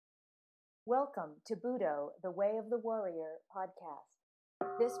Welcome to Budo, the Way of the Warrior podcast.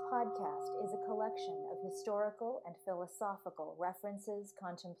 This podcast is a collection of historical and philosophical references,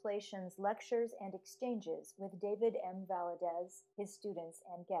 contemplations, lectures, and exchanges with David M. Valadez, his students,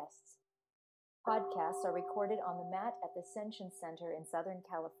 and guests. Podcasts are recorded on the mat at the Ascension Center in Southern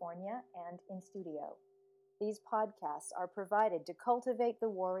California and in studio. These podcasts are provided to cultivate the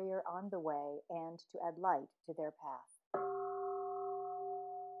warrior on the way and to add light to their path.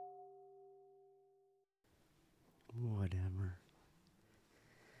 Whatever.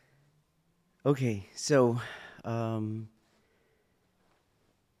 Okay, so um,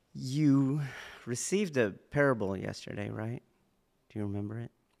 you received a parable yesterday, right? Do you remember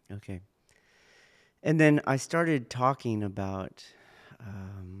it? Okay. And then I started talking about,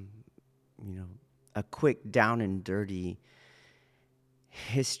 um, you know, a quick down and dirty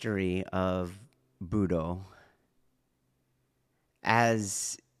history of Budo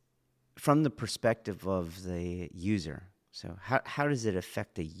as from the perspective of the user. So how does it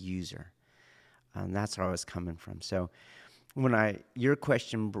affect the user? That's where I was coming from. So when your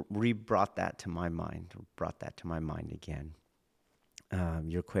question brought that to my mind, again.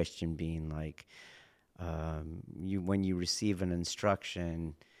 Your question being like, when you receive an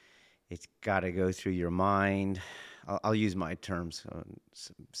instruction, it's got to go through your mind. I'll use my terms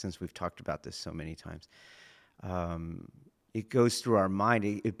since we've talked about this so many times. It goes through our mind.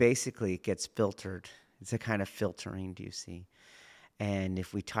 It basically gets filtered. It's a kind of filtering, do you see? And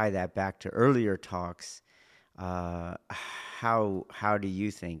if we tie that back to earlier talks, how do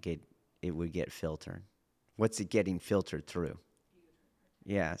you think it would get filtered? What's it getting filtered through?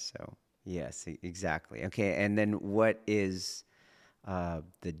 Yeah. So yes, exactly. Okay. And then what is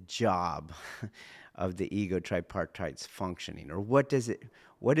the job of the ego tripartite's functioning, or what is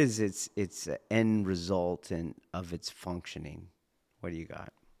its end result of its functioning? What do you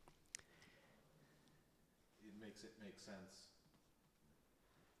got? It makes it make sense.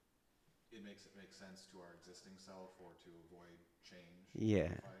 It makes it make sense to our existing self or to avoid change, to Yeah.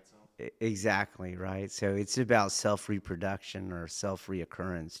 purify itself. Exactly, right? So it's about self-reproduction or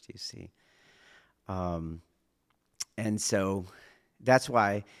self-reoccurrence, do you see? Um, and so that's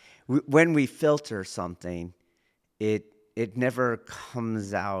why when we filter something, it never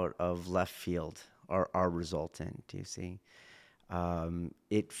comes out of left field or our resultant, do you see?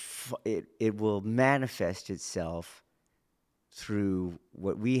 It will manifest itself through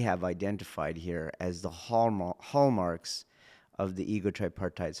what we have identified here as the hallmarks of the ego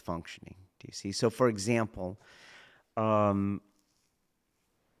tripartite's functioning. Do you see? So, for example, um,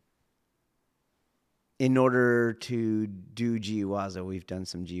 in order to do Jiwaza, we've done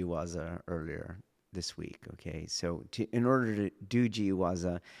some Jiwaza earlier this week. Okay, so in order to do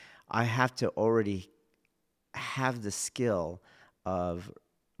Jiwaza, I have to already have the skill of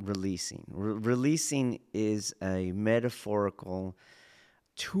releasing. Releasing is a metaphorical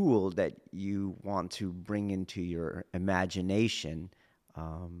tool that you want to bring into your imagination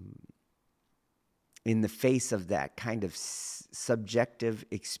um, in the face of that kind of subjective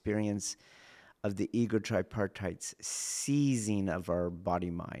experience of the ego tripartite's seizing of our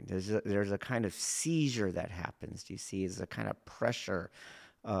body mind. There's a kind of seizure that happens. Do you see? It's a kind of pressure,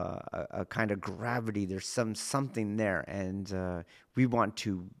 a kind of gravity. There's something there, and we want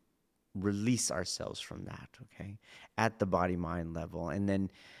to release ourselves from that. Okay, at the body mind level, and then.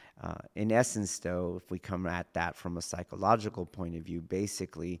 In essence, though, if we come at that from a psychological point of view,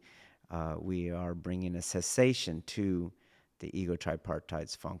 basically, we are bringing a cessation to the ego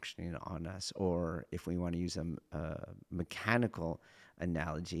tripartite's functioning on us, or if we want to use a mechanical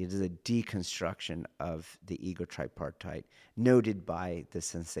analogy, it is a deconstruction of the ego tripartite, noted by the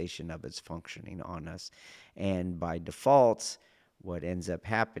sensation of its functioning on us. And by default, what ends up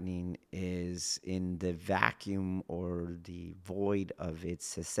happening is in the vacuum or the void of its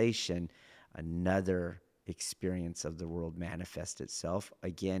cessation, another experience of the world manifests itself.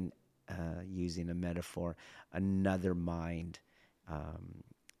 Again, using a metaphor, another mind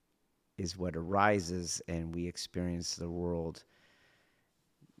is what arises, and we experience the world.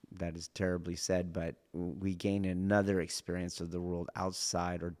 That is terribly said, but we gain another experience of the world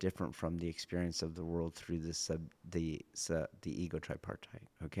outside or different from the experience of the world through the ego tripartite.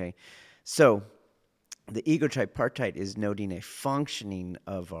 Okay, so the ego tripartite is noting a functioning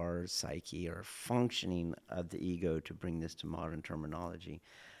of our psyche or functioning of the ego, to bring this to modern terminology.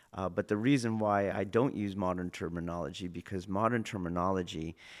 But the reason why I don't use modern terminology, because modern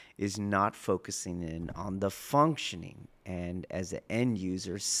terminology is not focusing in on the functioning, and as an end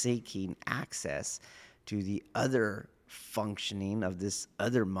user seeking access to the other functioning of this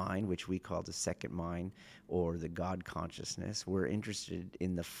other mind, which we call the second mind or the God consciousness. We're interested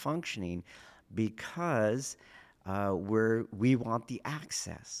in the functioning because we want the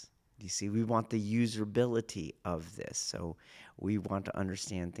access. You see, we want the usability of this. So we want to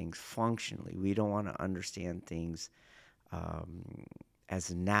understand things functionally. We don't want to understand things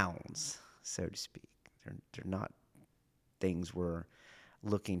as nouns, so to speak. They're not things we're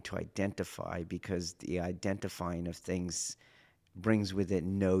looking to identify, because the identifying of things brings with it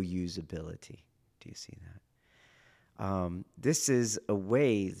no usability. Do you see that? This is a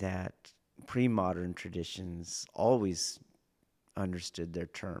way that pre-modern traditions always understood their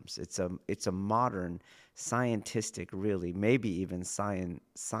terms. It's a modern scientific, really, maybe even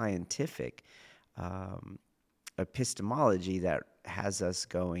scientific epistemology that has us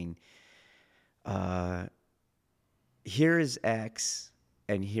going, here is X,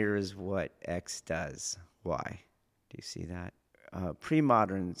 and here is what X does, Y. Do you see that?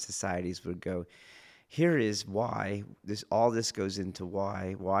 Pre-modern societies would go, here is Y, all this goes into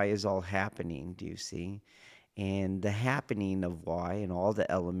Y. Y is all happening, do you see? And the happening of Y and all the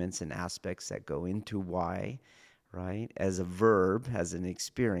elements and aspects that go into Y, right, as a verb, as an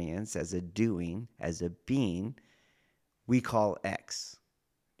experience, as a doing, as a being, we call X.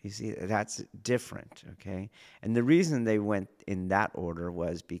 You see, that's different, okay? And the reason they went in that order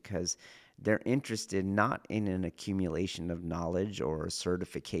was because they're interested not in an accumulation of knowledge or a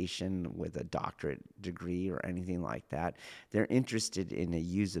certification with a doctorate degree or anything like that. They're interested in a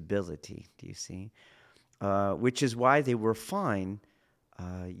usability, do you see? Which is why they were fine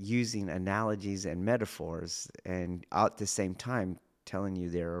using analogies and metaphors and at the same time telling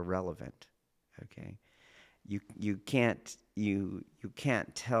you they're irrelevant, okay? You can't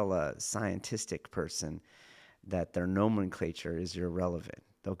tell a scientific person that their nomenclature is irrelevant.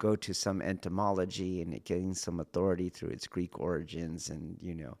 They'll go to some etymology and it getting some authority through its Greek origins, and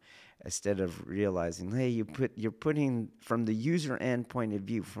instead of realizing, hey, you're putting from the user end point of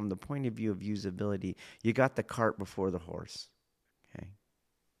view, from the point of view of usability, you got the cart before the horse. Okay.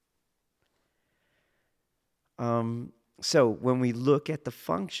 So when we look at the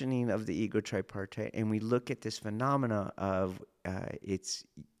functioning of the ego tripartite and we look at this phenomena of its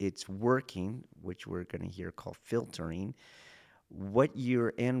working, which we're going to hear called filtering, what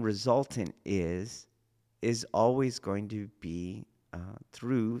your end resultant is always going to be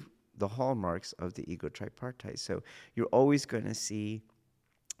through the hallmarks of the ego tripartite. So you're always going to see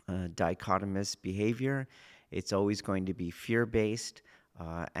dichotomous behavior. It's always going to be fear-based,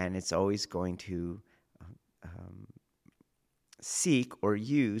 and it's always going to seek or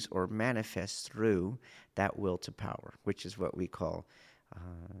use or manifest through that will to power, which is what we call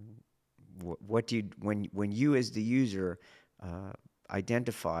when you as the user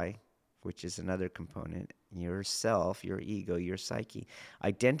identify, which is another component, yourself, your ego, your psyche,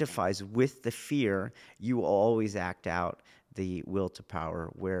 identifies with the fear, you will always act out the will to power,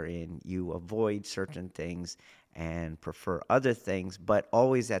 wherein you avoid certain things and prefer other things, but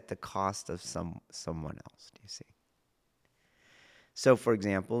always at the cost of someone else. Do you see? So, for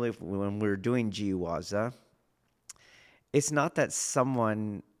example, when we're doing Jiwaza, it's not that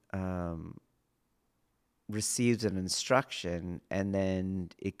someone receives an instruction and then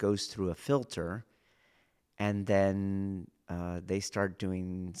it goes through a filter and then they start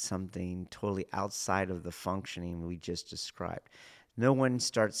doing something totally outside of the functioning we just described. No one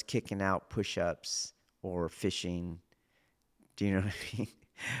starts kicking out push-ups or fishing. Do you know what I mean?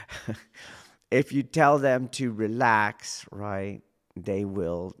 If you tell them to relax, right, they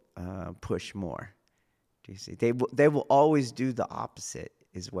will push more. Do you see? They will always do the opposite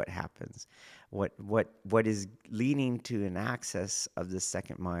is what happens. What is leading to an access of the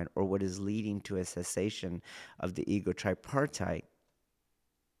second mind, or what is leading to a cessation of the ego tripartite,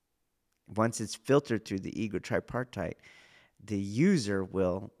 once it's filtered through the ego tripartite, the user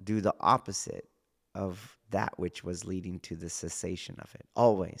will do the opposite of that which was leading to the cessation of it.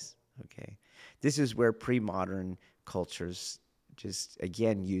 Always. Okay. This is where pre-modern cultures, just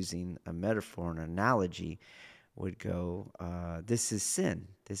again using a metaphor, an analogy, would go, this is sin.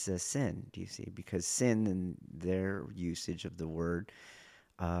 This is a sin, do you see? Because sin in their usage of the word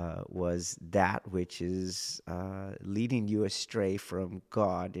was that which is leading you astray from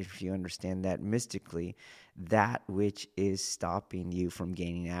God, if you understand that mystically, that which is stopping you from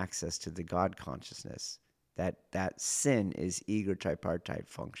gaining access to the God consciousness. That sin is ego tripartite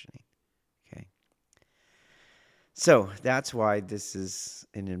functioning. Okay. So that's why this is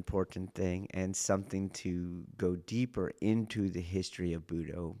an important thing and something to go deeper into the history of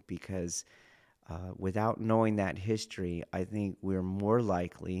Budo, because without knowing that history, I think we're more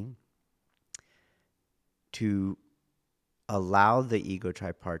likely to allow the ego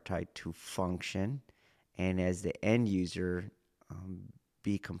tripartite to function, and as the end user,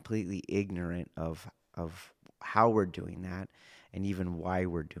 be completely ignorant of how we're doing that and even why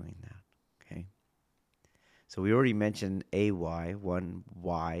we're doing that. Okay. So we already mentioned a why. One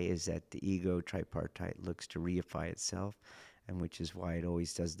why is that the ego tripartite looks to reify itself, and which is why it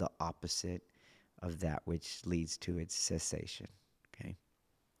always does the opposite of that which leads to its cessation. Okay.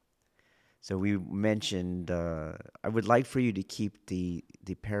 So we mentioned, I would like for you to keep the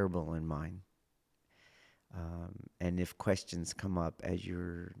parable in mind. And if questions come up as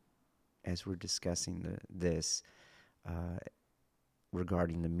we're discussing this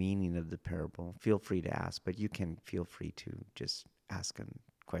regarding the meaning of the parable, feel free to ask, but you can feel free to just ask a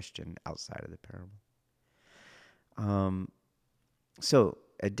question outside of the parable. So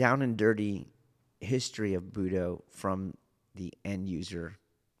a down and dirty history of Budo from the end user,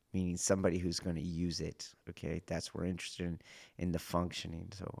 meaning somebody who's going to use it. Okay, that's what we're interested in the functioning.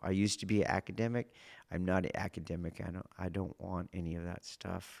 So I used to be an academic. I'm not an academic. I don't want any of that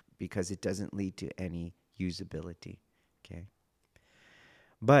stuff because it doesn't lead to any usability. Okay.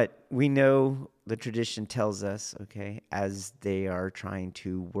 But we know the tradition tells us, okay, as they are trying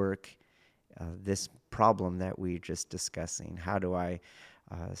to work this problem that we're just discussing. How do I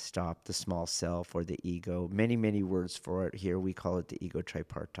stop the small self or the ego? Many, many words for it. Here we call it the ego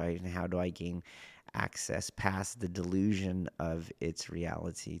tripartite. And how do I gain access past the delusion of its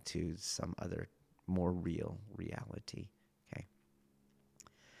reality to some other more real reality? Okay.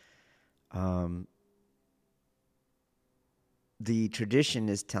 The tradition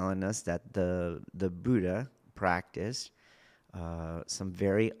is telling us that the Buddha practiced some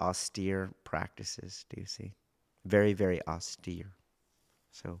very austere practices. Do you see? Very, very austere.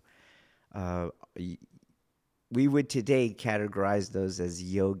 So we would today categorize those as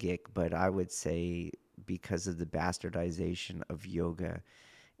yogic, but I would say because of the bastardization of yoga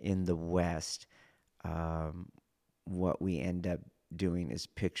in the West, what we end up doing is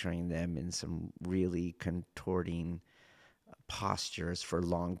picturing them in some really contorting postures for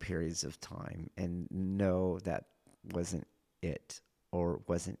long periods of time. And no, that wasn't it, or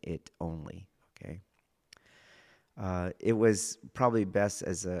wasn't it only, okay? It was probably best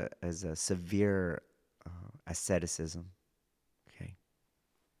as a severe asceticism, okay?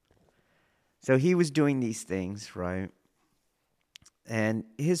 So he was doing these things, right? And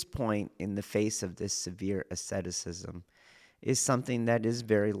his point in the face of this severe asceticism is something that is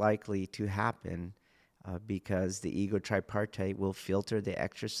very likely to happen because the ego tripartite will filter the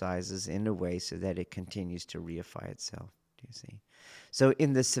exercises in a way so that it continues to reify itself. Do you see? So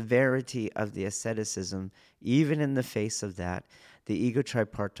in the severity of the asceticism, even in the face of that, the ego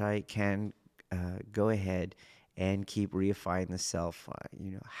tripartite can go ahead and keep reifying the self.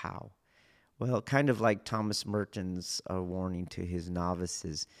 How? Well, kind of like Thomas Merton's warning to his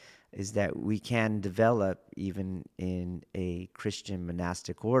novices, is that we can develop, even in a Christian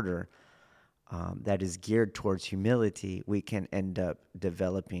monastic order that is geared towards humility, we can end up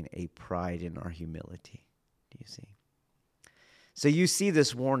developing a pride in our humility. Do you see? So you see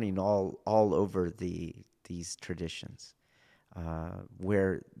this warning all over these traditions,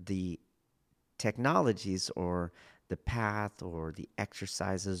 where the technologies or the path or the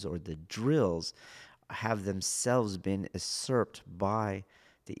exercises or the drills have themselves been usurped by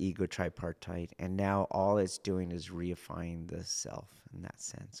the ego tripartite, and now all it's doing is reifying the self in that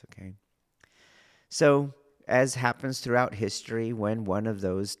sense, okay? So, as happens throughout history, when one of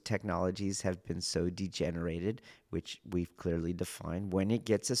those technologies have been so degenerated, which we've clearly defined, when it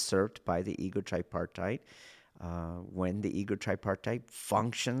gets usurped by the ego tripartite, when the ego tripartite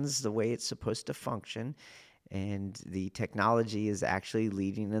functions the way it's supposed to function, and the technology is actually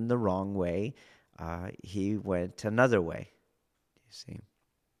leading in the wrong way, he went another way. You see?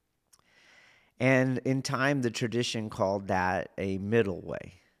 And in time, the tradition called that a middle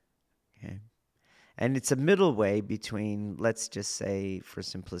way. Okay? And it's a middle way between, let's just say, for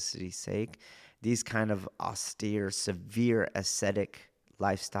simplicity's sake, these kind of austere, severe ascetic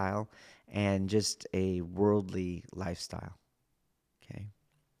lifestyle and just a worldly lifestyle. Okay?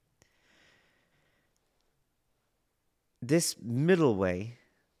 This middle way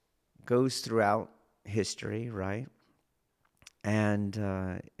goes throughout history, right? And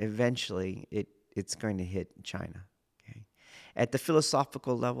eventually it's going to hit China. Okay? At the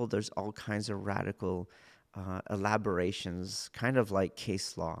philosophical level, there's all kinds of radical elaborations, kind of like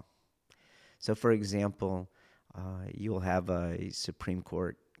case law. So, for example, you'll have a Supreme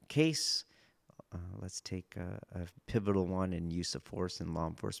Court case. Let's take a pivotal one in use of force in law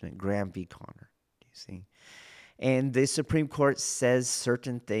enforcement, Graham v. Connor. Do you see? And the Supreme Court says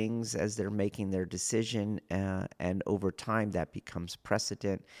certain things as they're making their decision, and over time that becomes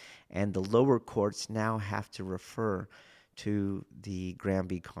precedent. And the lower courts now have to refer to the Graham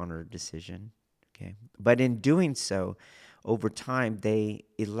v. Connor decision. Okay, but in doing so, over time they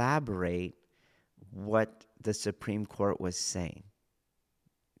elaborate what the Supreme Court was saying.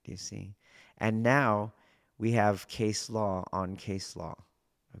 Do you see? And now we have case law on case law.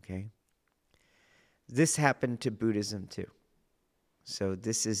 Okay. This happened to Buddhism too. So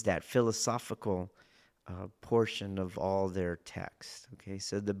this is that philosophical portion of all their texts. Okay,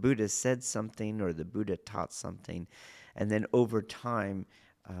 so the Buddha said something or the Buddha taught something, and then over time,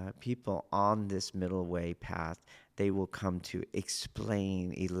 people on this middle way path, they will come to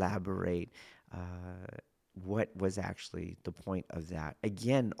explain, elaborate what was actually the point of that.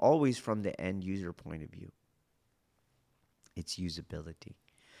 Again, always from the end user point of view. Its usability.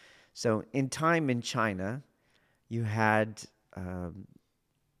 So in time in China, you had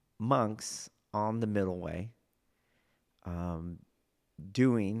monks on the middle way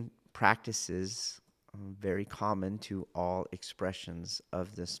doing practices very common to all expressions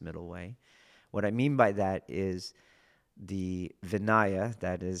of this middle way. What I mean by that is the Vinaya,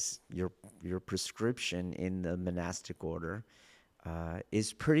 that is your prescription in the monastic order,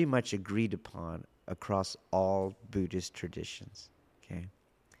 is pretty much agreed upon across all Buddhist traditions. Okay.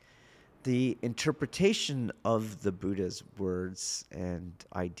 The interpretation of the Buddha's words and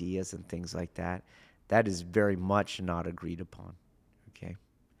ideas and things like that, that is very much not agreed upon, okay?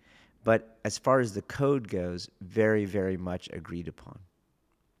 But as far as the code goes, very, very much agreed upon.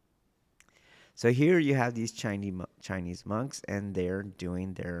 So here you have these Chinese monks, and they're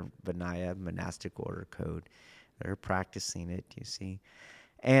doing their Vinaya monastic order code. They're practicing it, you see.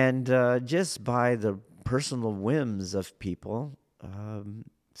 And just by the personal whims of people,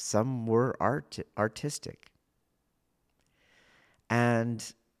 some were artistic.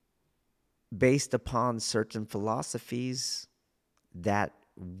 And based upon certain philosophies that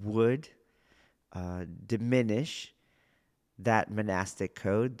would diminish that monastic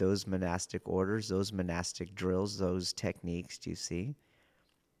code, those monastic orders, those monastic drills, those techniques, do you see?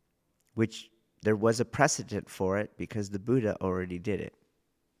 Which there was a precedent for it because the Buddha already did it.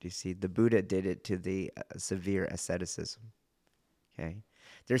 Do you see? The Buddha did it to the severe asceticism. Okay?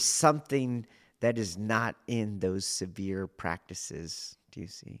 There's something that is not in those severe practices, do you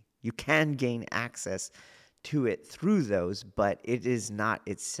see? You can gain access to it through those, but it is not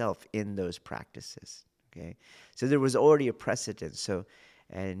itself in those practices, okay? So there was already a precedent. So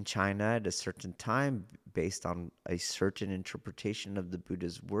in China at a certain time, based on a certain interpretation of the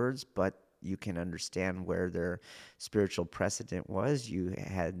Buddha's words, but you can understand where their spiritual precedent was. You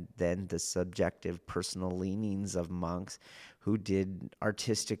had then the subjective personal leanings of monks who did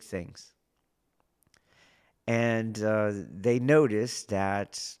artistic things. And they noticed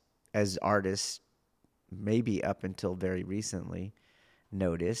that as artists, maybe up until very recently,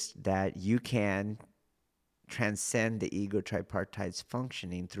 noticed that you can transcend the ego tripartite's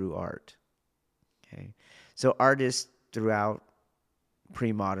functioning through art. Okay, so artists throughout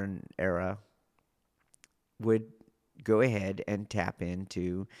pre-modern era would go ahead and tap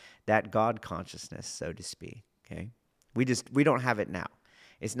into that God consciousness, so to speak. Okay, we don't have it now.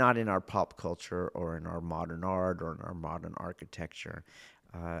 It's not in our pop culture or in our modern art or in our modern architecture.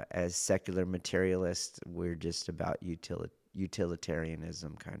 As secular materialists, we're just about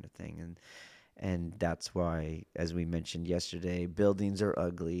utilitarianism kind of thing, and that's why, as we mentioned yesterday, buildings are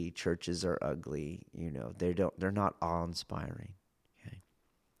ugly, churches are ugly. You know, they're not awe-inspiring. Okay,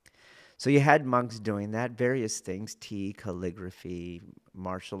 so you had monks doing that, various things: tea, calligraphy,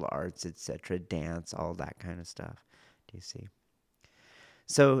 martial arts, etc., dance, all that kind of stuff. Do you see?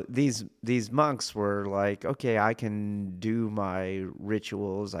 So these monks were like, okay, I can do my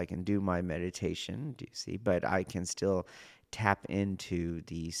rituals, I can do my meditation, do you see? But I can still tap into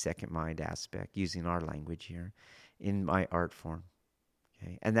the second mind aspect, using our language here, in my art form.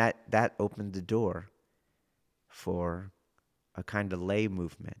 Okay, and that opened the door for a kind of lay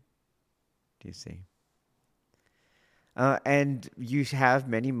movement. Do you see? And you have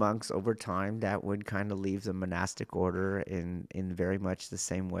many monks over time that would kind of leave the monastic order in very much the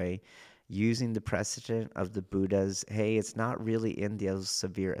same way, using the precedent of the Buddha's, hey, it's not really in those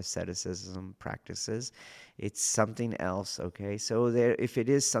severe asceticism practices. It's something else, okay? So if it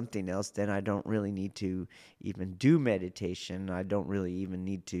is something else, then I don't really need to even do meditation. I don't really even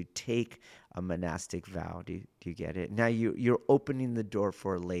need to take a monastic vow. Do you get it? Now you're opening the door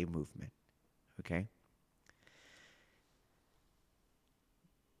for a lay movement, okay?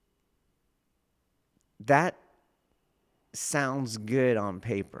 That sounds good on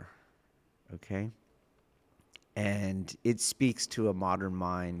paper, okay? And it speaks to a modern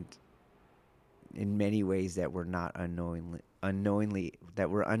mind in many ways that we're not unknowingly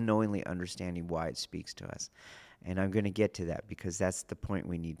understanding why it speaks to us. And I'm going to get to that because that's the point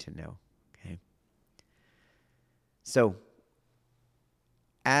we need to know. Okay. So,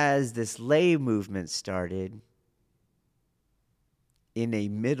 as this lay movement started in a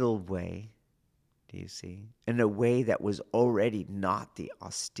middle way, do you see? In a way that was already not the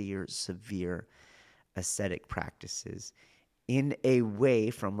austere, severe ascetic practices. In a way,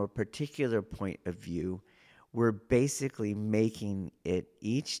 from a particular point of view, we're basically making it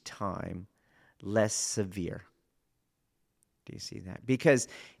each time less severe. Do you see that? Because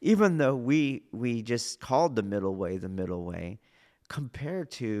even though we just called the middle way,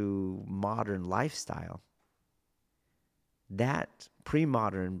 compared to modern lifestyle, that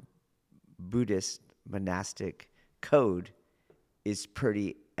pre-modern Buddhist monastic code is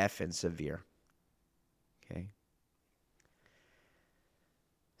pretty effing severe. Okay.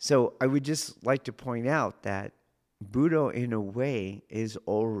 So I would just like to point out that Buddha, in a way, is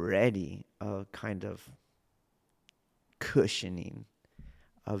already a kind of cushioning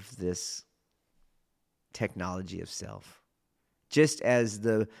of this technology of self. Just as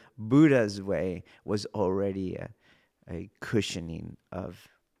the Buddha's way was already a cushioning of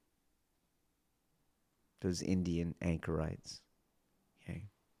those Indian anchorites. Okay.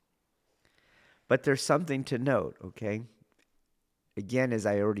 But there's something to note, okay? Again, as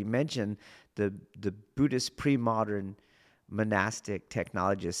I already mentioned, the Buddhist pre-modern monastic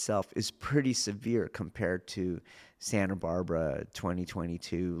technology itself is pretty severe compared to Santa Barbara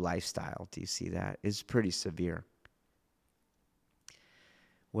 2022 lifestyle. Do you see that? It's pretty severe.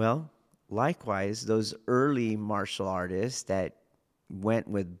 Well, likewise, those early martial artists that went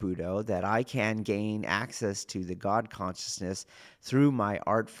with Buddha, that I can gain access to the God consciousness through my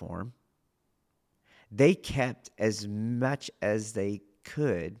art form, they kept as much as they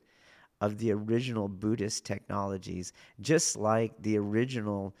could of the original Buddhist technologies, just like the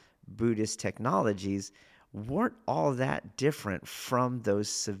original Buddhist technologies weren't all that different from those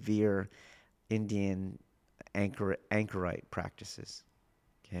severe Indian anchorite practices.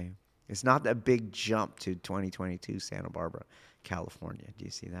 Okay, it's not a big jump to 2022 Santa Barbara, California. Do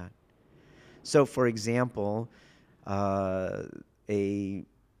you see that? So, for example, a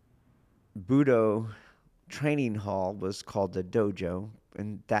Buddha training hall was called the dojo,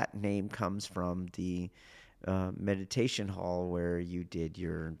 and that name comes from the meditation hall where you did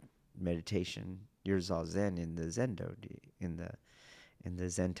your meditation, your zazen in the zendo, in the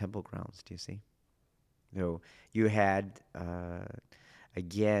Zen temple grounds. Do you see? So you had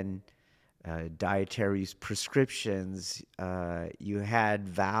again dietary prescriptions. You had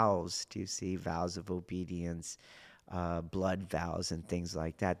vows. Do you see? Vows of obedience, blood vows, and things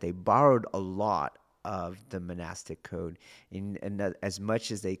like that. They borrowed a lot of the monastic code in as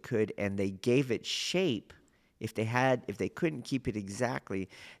much as they could, and they gave it shape. If they couldn't keep it exactly,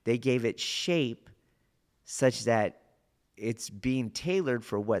 they gave it shape such that it's being tailored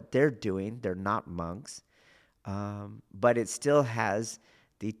for what they're doing. They're not monks, but it still has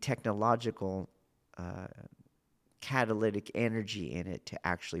the technological catalytic energy in it to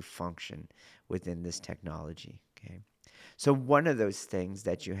actually function within this technology. Okay, so one of those things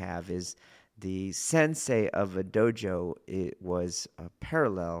that you have is the sensei of a dojo. It was a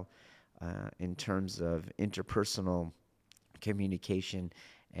parallel in terms of interpersonal communication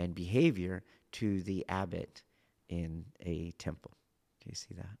and behavior to the abbot in a temple. Do you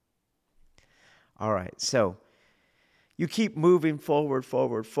see that? All right, so you keep moving forward.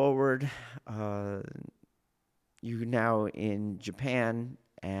 You're now in Japan,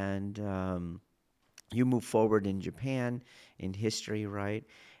 and you move forward in Japan in history, right?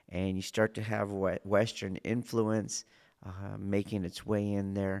 And you start to have Western influence making its way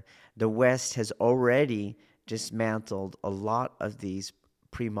in there. The West has already dismantled a lot of these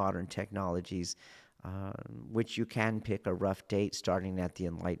pre-modern technologies, which you can pick a rough date starting at the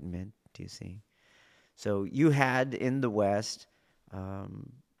Enlightenment. Do you see? So you had in the West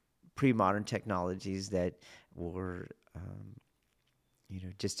pre-modern technologies that were,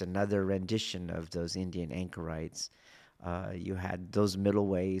 just another rendition of those Indian anchorites. You had those middle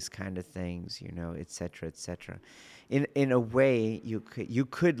ways kind of things, et cetera, et cetera. In a way, you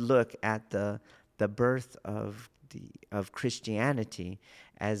could look at the birth of Christianity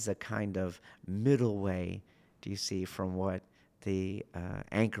as a kind of middle way. Do you see, from what the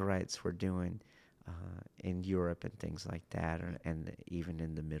anchorites were doing in Europe and things like that, and even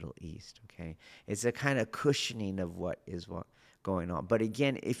in the Middle East? Okay, it's a kind of cushioning of what going on. But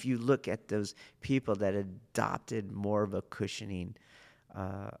again, if you look at those people that adopted more of a cushioning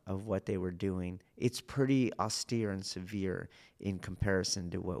of what they were doing, it's pretty austere and severe in comparison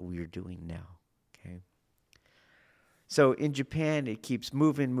to what we're doing now. Okay. So in Japan, it keeps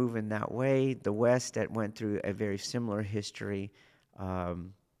moving that way. The West, that went through a very similar history,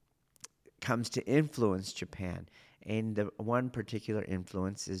 comes to influence Japan. And the one particular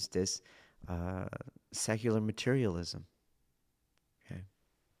influence is this secular materialism. Okay.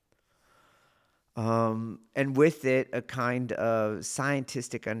 And with it, a kind of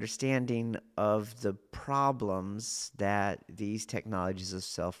scientific understanding of the problems that these technologies of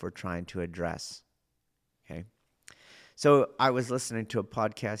self were trying to address. Okay. So I was listening to a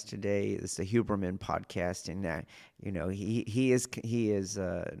podcast today. It's the Huberman podcast, and he is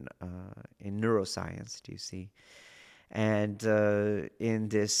in neuroscience. Do you see? And in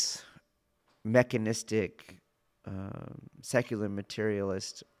this mechanistic, secular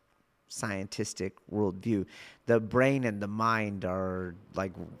materialist, scientific worldview, the brain and the mind are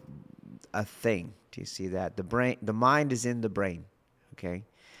like a thing. Do you see that? The mind is in the brain. Okay.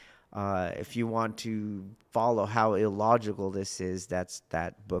 If you want to follow how illogical this is, that's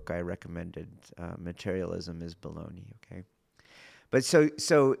that book I recommended, Materialism is Baloney, okay? But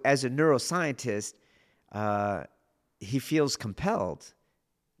so as a neuroscientist, he feels compelled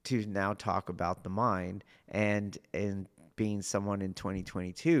to now talk about the mind, and being someone in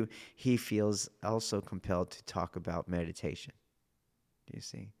 2022, he feels also compelled to talk about meditation. Do you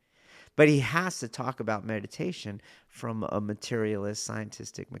see? But he has to talk about meditation from a materialist,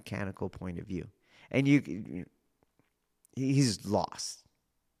 scientific, mechanical point of view. And he's lost.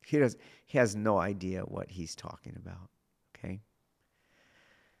 He has no idea what he's talking about. Okay?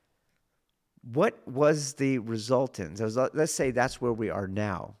 What was the resultant? Let's say that's where we are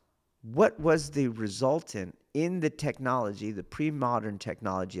now. What was the resultant in the technology, the pre-modern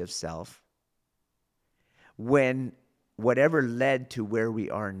technology of self, when whatever led to where we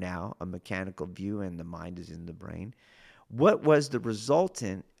are now, a mechanical view and the mind is in the brain, what was the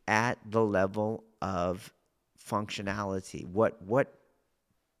resultant at the level of functionality? What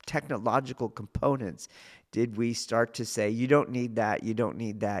technological components did we start to say, you don't need that, you don't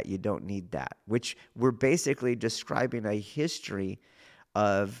need that, you don't need that? Which we're basically describing a history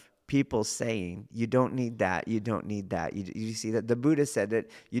of people saying, you don't need that, you don't need that. You see that? The Buddha said that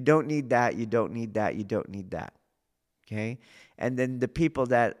you don't need that, you don't need that, you don't need that. Okay? And then the people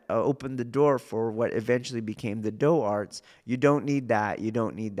that opened the door for what eventually became the Do arts, you don't need that, you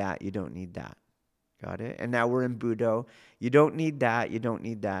don't need that, you don't need that. Got it? And now we're in Budo. You don't need that, you don't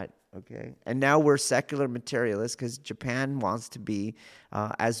need that. Okay? And now we're secular materialists because Japan wants to be,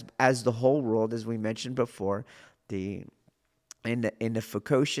 as the whole world, as we mentioned before, in the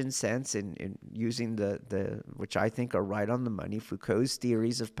Foucaultian sense, in using the which I think are right on the money, Foucault's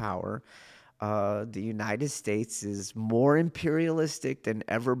theories of power, the United States is more imperialistic than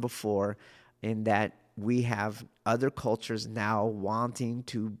ever before, in that we have other cultures now wanting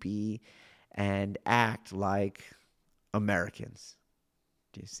to be and act like Americans.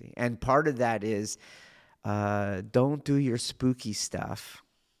 Do you see? And part of that is don't do your spooky stuff.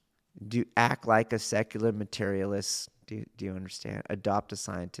 Act like a secular materialist. Do you understand? Adopt a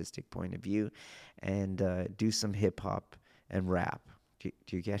scientific point of view, and do some hip hop and rap. Do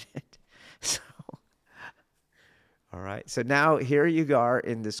you get it? So, all right. So now here you are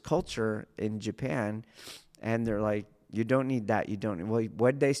in this culture in Japan, and they're like, you don't need that. You don't. Well,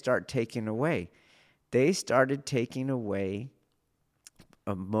 what did they start taking away? They started taking away,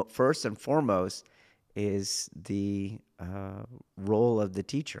 first and foremost, is the role of the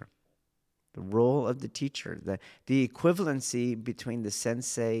teacher. The role of the teacher. The equivalency between the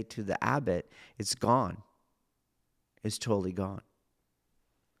sensei to the abbot is gone. It's totally gone.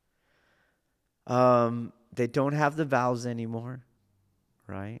 They don't have the vows anymore,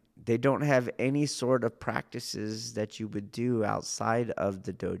 right? They don't have any sort of practices that you would do outside of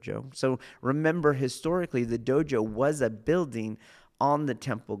the dojo. So remember, historically, the dojo was a building on the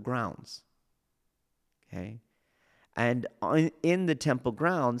temple grounds, okay? And in the temple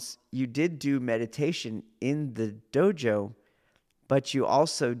grounds, you did do meditation in the dojo, but you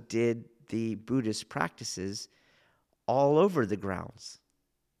also did the Buddhist practices all over the grounds.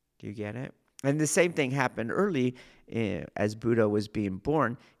 Do you get it? And the same thing happened early as Buddha was being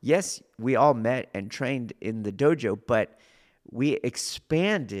born. Yes, we all met and trained in the dojo, but we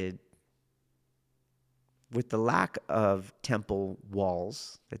expanded with the lack of temple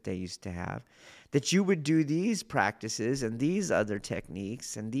walls that they used to have, that you would do these practices and these other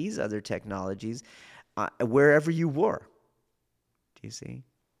techniques and these other technologies wherever you were. Do you see?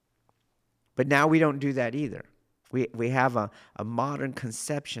 But now we don't do that either. We have a modern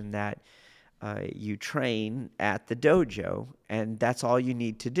conception that you train at the dojo, and that's all you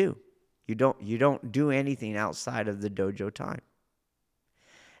need to do. You don't do anything outside of the dojo time.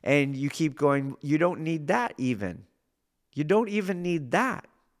 And you keep going, you don't need that even. You don't even need that.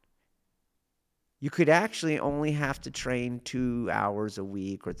 You could actually only have to train 2 hours a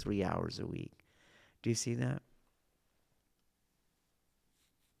week or 3 hours a week. Do you see that?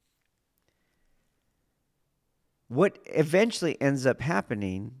 What eventually ends up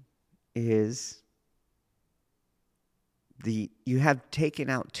happening is you have taken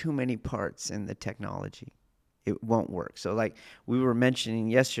out too many parts in the technology. It won't work. So like we were mentioning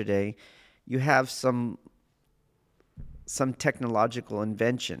yesterday, you have some technological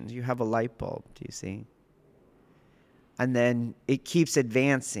inventions. You have a light bulb, do you see? And then it keeps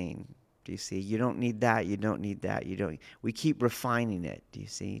advancing. Do you see? You don't need that. You don't need that. We keep refining it, do you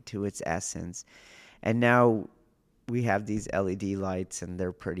see, to its essence. And now we have these LED lights, and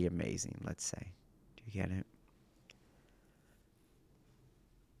they're pretty amazing, let's say. Do you get it?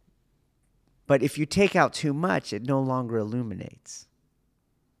 But if you take out too much, it no longer illuminates.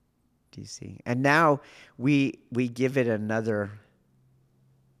 Do you see? And now we give it another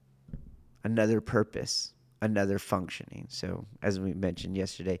purpose, another functioning. So as we mentioned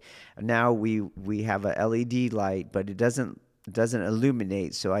yesterday, now we have a LED light, but it doesn't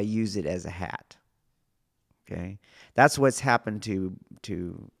illuminate, so I use it as a hat. Okay? That's what's happened to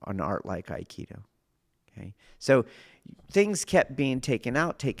an art like Aikido. Okay? So things kept being taken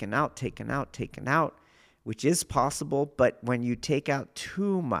out, which is possible, but when you take out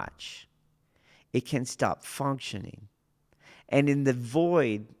too much, it can stop functioning. And in the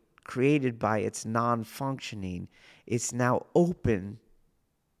void created by its non-functioning, it's now open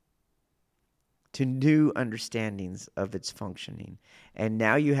to new understandings of its functioning. And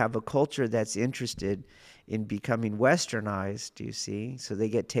now you have a culture that's interested in becoming westernized, do you see? So they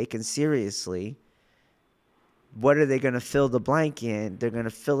get taken seriously. What are they going to fill the blank in? They're going to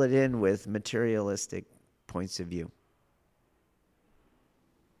fill it in with materialistic points of view.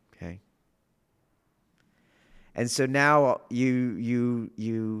 Okay? And so now if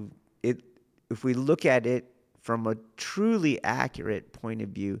we look at it from a truly accurate point of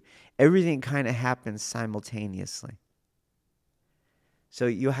view, everything kind of happens simultaneously. So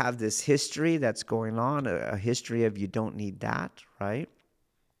you have this history that's going on, a history of you don't need that, right?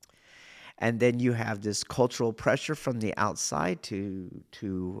 And then you have this cultural pressure from the outside to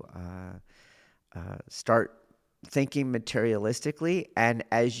start thinking materialistically. And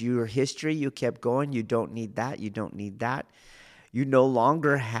as your history, you kept going, you don't need that, you don't need that. You no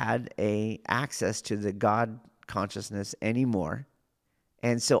longer had access to the God consciousness anymore.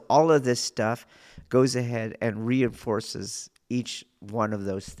 And so all of this stuff goes ahead and reinforces each one of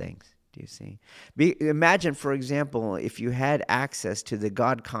those things. Do you see? Imagine, for example, if you had access to the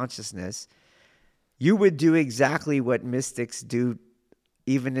God consciousness, you would do exactly what mystics do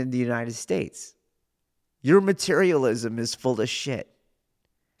even in the United States. Your materialism is full of shit.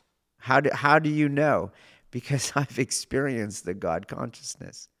 How do you know? Because I've experienced the God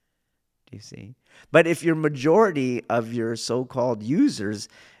consciousness. Do you see? But if your majority of your so-called users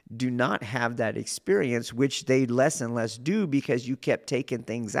do not have that experience, which they less and less do because you kept taking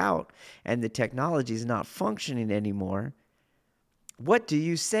things out and the technology is not functioning anymore, what do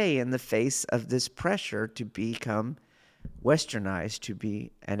you say in the face of this pressure to become westernized, to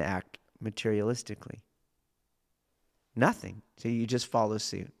be and act materialistically? Nothing. So you just follow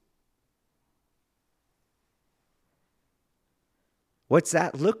suit. What's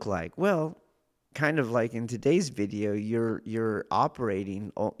that look like? Well, kind of like in today's video, you're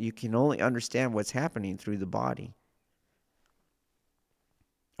operating, you can only understand what's happening through the body.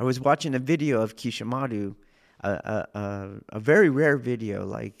 I was watching a video of Kishimaru, a very rare video,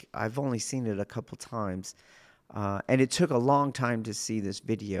 like I've only seen it a couple times, and it took a long time to see this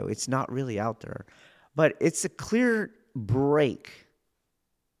video. It's not really out there, but it's a clear break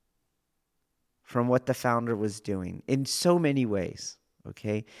from what the founder was doing in so many ways.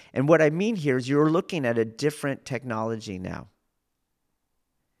 Okay, and what I mean here is you're looking at a different technology now.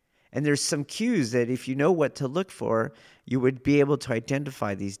 And there's some cues that if you know what to look for, you would be able to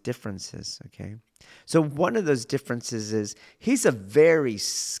identify these differences, okay? So one of those differences is he's a very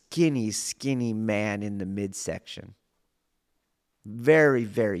skinny man in the midsection. Very,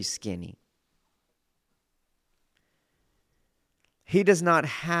 very skinny. He does not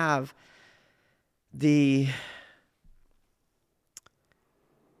have the,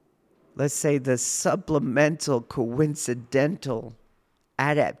 let's say, the supplemental, coincidental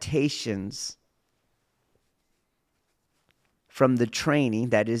adaptations from the training,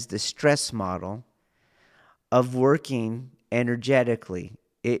 that is the stress model, of working energetically.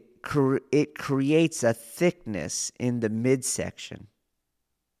 it creates a thickness in the midsection.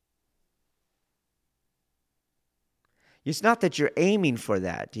 It's not that you're aiming for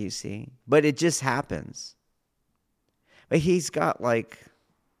that, do you see? But it just happens. But he's got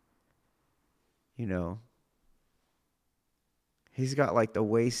he's got the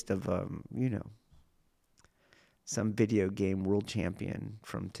waist of, some video game world champion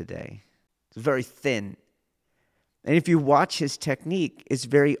from today. It's very thin. And if you watch his technique, it's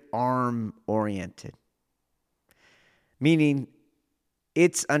very arm-oriented. Meaning,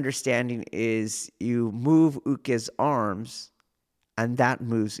 its understanding is you move Uke's arms, and that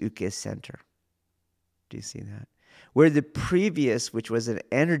moves Uke's center. Do you see that? Where the previous, which was an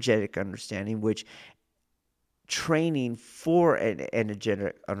energetic understanding, which training for an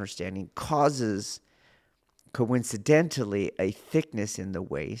energetic understanding causes, coincidentally, a thickness in the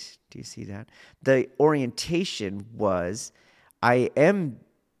waist. Do you see that? The orientation was, I am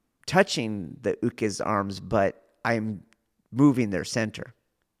touching the Uke's arms, but I'm moving their center.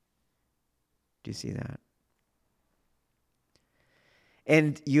 Do you see that?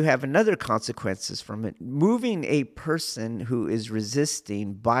 And you have another consequences from it. Moving a person who is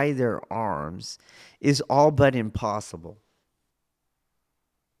resisting by their arms is all but impossible.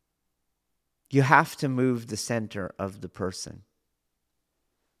 You have to move the center of the person.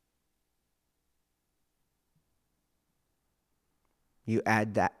 You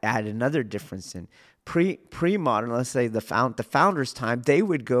add another difference in. Pre-modern, let's say the founders' time, they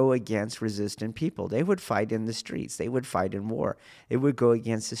would go against resistant people. They would fight in the streets. They would fight in war. They would go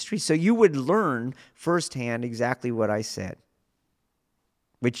against the streets. So you would learn firsthand exactly what I said,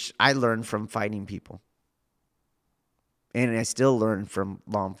 which I learned from fighting people. And I still learn from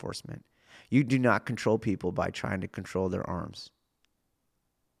law enforcement. You do not control people by trying to control their arms.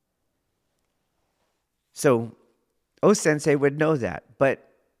 So, O-sensei would know that. But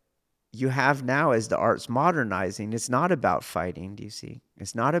you have now, as the art's modernizing, it's not about fighting, do you see?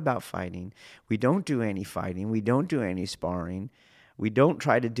 It's not about fighting. We don't do any fighting. We don't do any sparring. We don't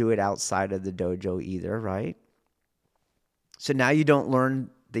try to do it outside of the dojo either, right? So now you don't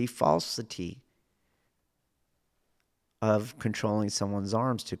learn the falsity of controlling someone's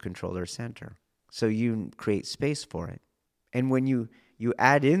arms to control their center. So you create space for it. And when you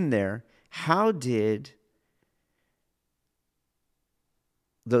add in there, how did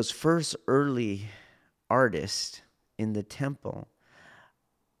those first early artists in the temple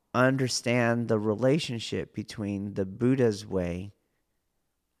understand the relationship between the Buddha's way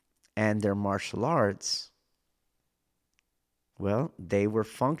and their martial arts? Well, they were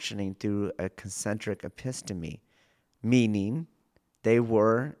functioning through a concentric episteme, meaning they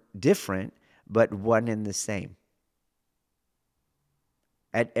were different, but one and the same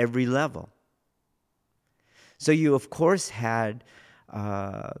at every level. So you, of course, had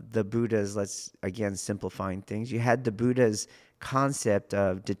the Buddha's, let's again simplifying things, you had the Buddha's concept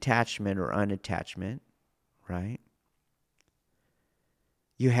of detachment or unattachment, right?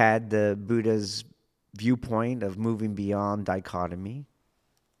 You had the Buddha's viewpoint of moving beyond dichotomy,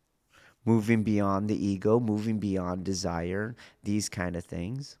 moving beyond the ego, moving beyond desire, these kind of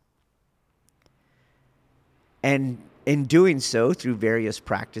things. And in doing so, through various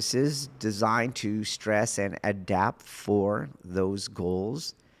practices designed to stress and adapt for those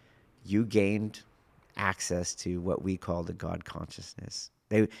goals, you gained access to what we call the God consciousness.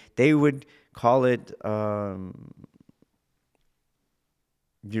 They would call it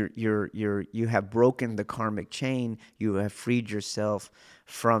you have broken the karmic chain. You have freed yourself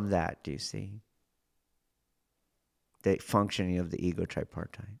from that. Do you see the functioning of the ego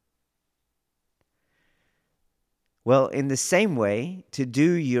tripartite? Well, in the same way, to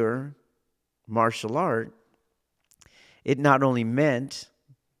do your martial art, it not only meant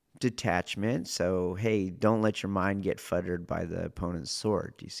detachment, so, hey, don't let your mind get futtered by the opponent's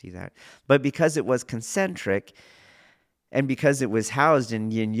sword. Do you see that? But because it was concentric, and because it was housed in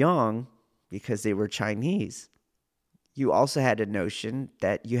yin-yang, because they were Chinese, you also had a notion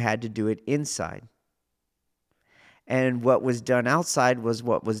that you had to do it inside. And what was done outside was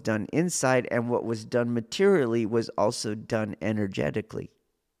what was done inside, and what was done materially was also done energetically.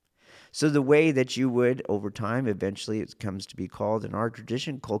 So the way that you would, over time, eventually it comes to be called in our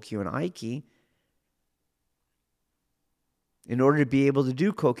tradition, Kokyu and Aiki. In order to be able to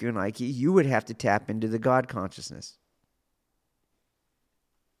do Kokyu and Aiki, you would have to tap into the God consciousness.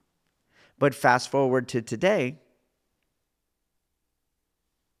 But fast forward to today,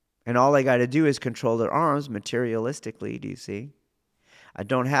 and all I got to do is control their arms materialistically, do you see? I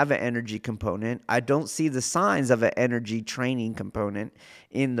don't have an energy component. I don't see the signs of an energy training component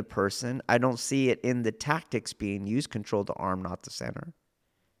in the person. I don't see it in the tactics being used. Control the arm, not the center.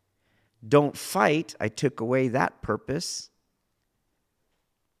 Don't fight, I took away that purpose.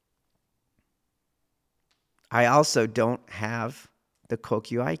 I also don't have the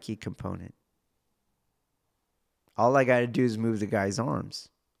Kokyuaiki component. All I got to do is move the guy's arms.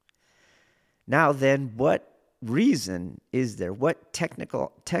 Now then, what reason is there? What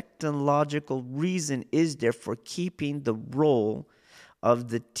technological reason is there for keeping the role of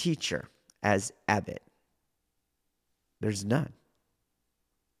the teacher as abbot? There's none.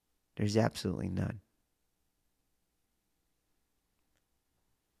 There's absolutely none.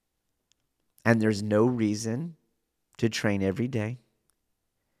 And there's no reason to train every day.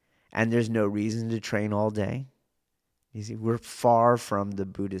 And there's no reason to train all day. You see, we're far from the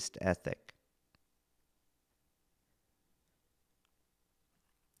Buddhist ethic.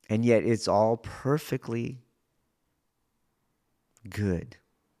 And yet it's all perfectly good.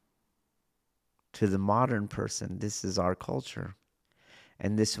 To the modern person, this is our culture.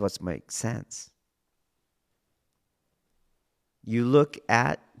 And this is what makes sense. You look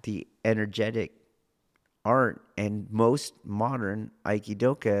at the energetic art, and most modern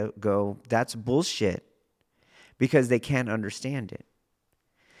Aikidoka go, that's bullshit, because they can't understand it.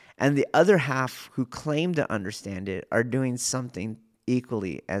 And the other half who claim to understand it are doing something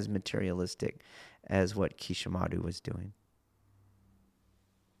equally as materialistic as what Kishimaru was doing.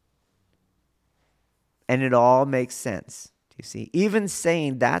 And it all makes sense. Do you see? Even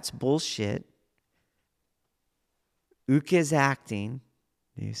saying that's bullshit, Uke is acting.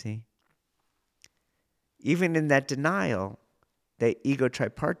 Do you see? Even in that denial, that ego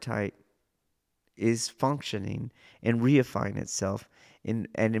tripartite is functioning and reifying itself.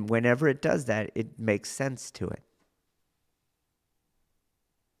 And whenever it does that, it makes sense to it.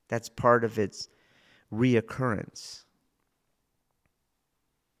 That's part of its reoccurrence.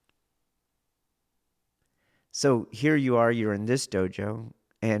 So here you are, you're in this dojo,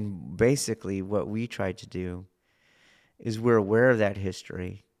 and basically what we try to do is we're aware of that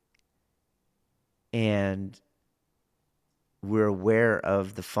history, and we're aware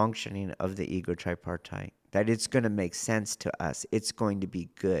of the functioning of the ego tripartite, that it's going to make sense to us. It's going to be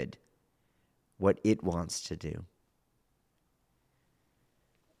good, what it wants to do.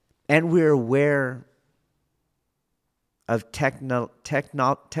 And we're aware of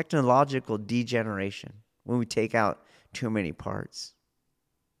technological degeneration when we take out too many parts.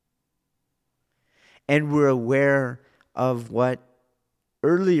 And we're aware of what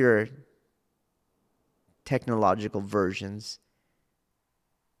earlier technological versions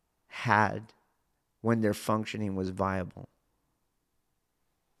had when their functioning was viable.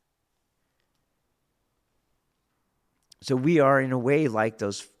 So we are, in a way, like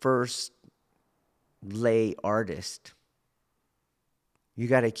those first lay artists. You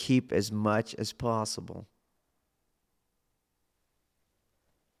got to keep as much as possible.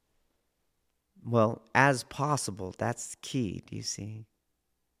 Well, as possible, that's key, do you see?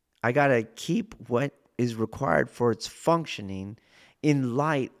 I got to keep what is required for its functioning in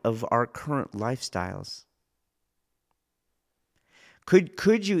light of our current lifestyles.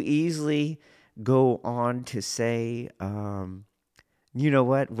 Could you easily go on to say, you know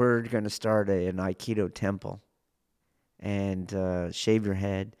what, we're going to start an Aikido temple and shave your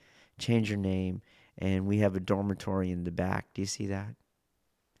head, change your name, and we have a dormitory in the back. Do you see that?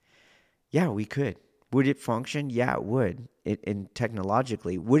 Yeah, we could. Would it function? Yeah, it would. And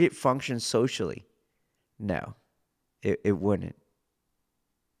technologically. Would it function socially? No, it wouldn't.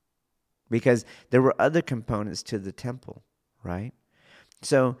 Because there were other components to the temple, right?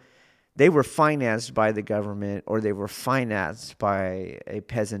 So they were financed by the government, or they were financed by a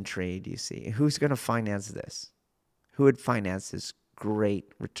peasantry, do you see? Who's going to finance this? Who would finance this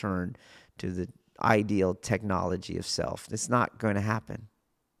great return to the ideal technology of self? It's not going to happen.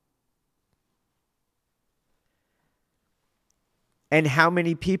 And how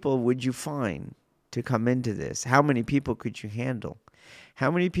many people would you find to come into this? How many people could you handle?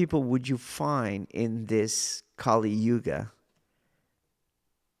 How many people would you find in this Kali Yuga?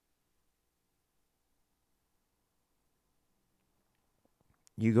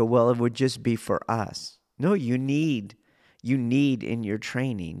 You go, well, it would just be for us. No, you need in your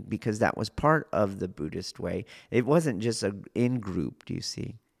training, because that was part of the Buddhist way. It wasn't just an in-group, do you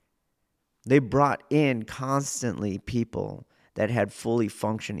see? They brought in constantly people that had fully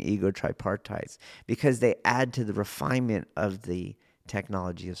functioned ego tripartites, because they add to the refinement of the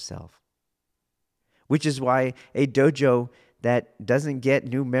technology of self. Which is why a dojo that doesn't get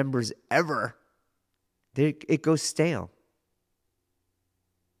new members ever, it goes stale.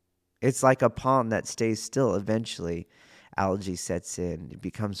 It's like a pond that stays still. Eventually, algae sets in. It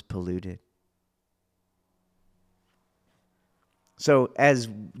becomes polluted. So as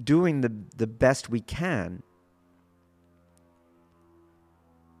doing the best we can,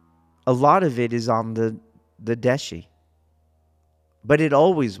 a lot of it is on the Deshi. But it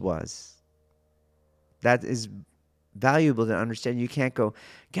always was. That is valuable to understand. You can't go,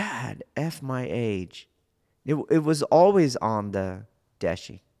 God, F my age. It was always on the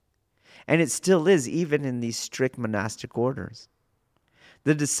Deshi. And it still is, even in these strict monastic orders.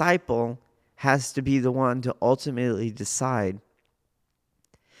 The disciple has to be the one to ultimately decide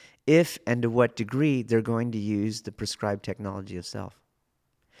if and to what degree they're going to use the prescribed technology of self.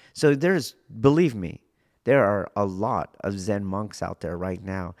 So believe me, there are a lot of Zen monks out there right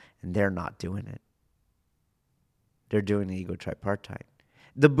now, and they're not doing it. They're doing the ego tripartite.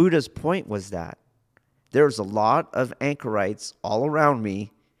 The Buddha's point was that there's a lot of anchorites all around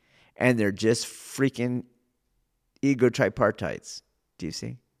me, and they're just freaking ego tripartites. Do you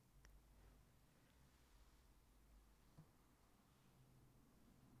see?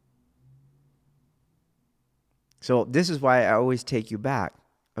 So this is why I always take you back.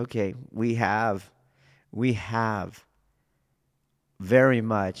 Okay, we have very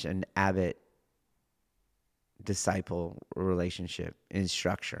much an abbot disciple relationship in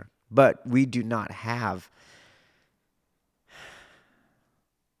structure, but we do not have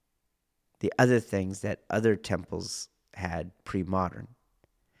the other things that other temples had pre-modern.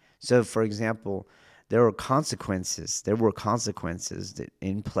 So, for example, there were consequences that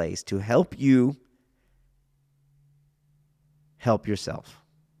in place to help you help yourself.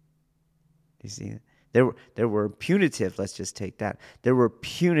 You see, there were punitive, let's just take that. There were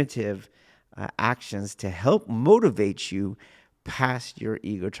punitive actions to help motivate you past your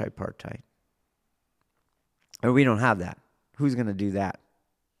ego tripartite. And we don't have that. Who's going to do that?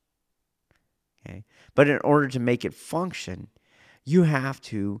 Okay. But in order to make it function, you have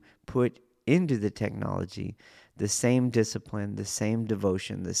to put into the technology the same discipline, the same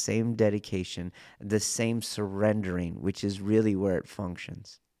devotion, the same dedication, the same surrendering, which is really where it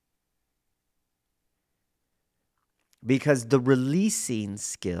functions. Because the releasing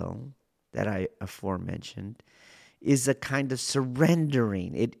skill that I aforementioned is a kind of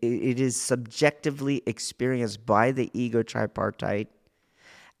surrendering. It is subjectively experienced by the ego tripartite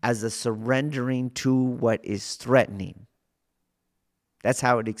as a surrendering to what is threatening. That's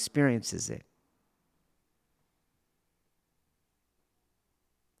how it experiences it.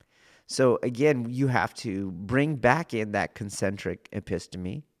 So again, you have to bring back in that concentric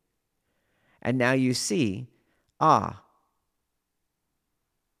episteme. And now you see, the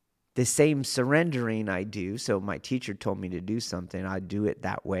same surrendering I do. So my teacher told me to do something. I do it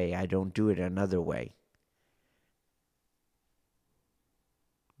that way. I don't do it another way.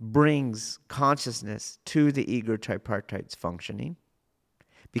 Brings consciousness to the ego tripartite's functioning,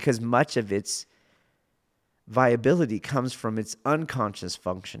 because much of its viability comes from its unconscious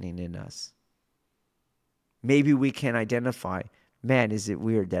functioning in us. Maybe we can identify, man, is it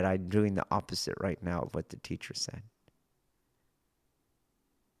weird that I'm doing the opposite right now of what the teacher said?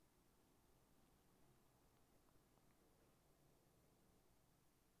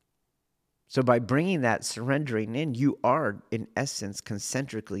 So by bringing that surrendering in, you are, in essence,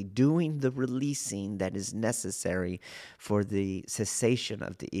 concentrically doing the releasing that is necessary for the cessation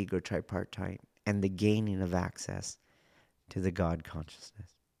of the ego tripartite and the gaining of access to the God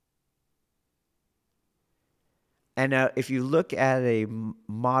consciousness. And if you look at a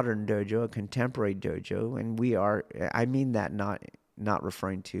modern dojo, a contemporary dojo, and I mean that not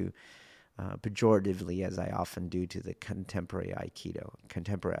referring to pejoratively, as I often do, to the contemporary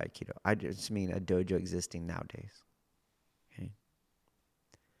Aikido. I just mean a dojo existing nowadays. Okay.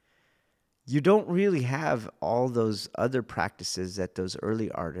 You don't really have all those other practices that those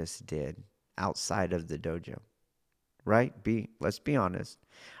early artists did outside of the dojo, right? Let's be honest.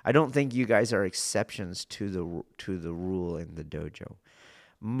 I don't think you guys are exceptions to the rule in the dojo.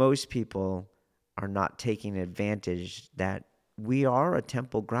 Most people are not taking advantage that we are a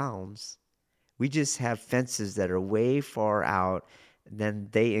temple grounds. We just have fences that are way far out. Then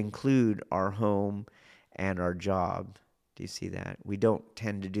they include our home and our job. Do you see that? We don't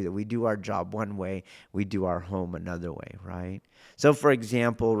tend to do that. We do our job one way. We do our home another way, right? So, for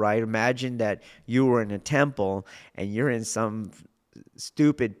example, right, imagine that you were in a temple and you're in some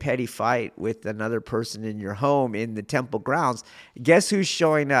stupid petty fight with another person in your home in the temple grounds. Guess who's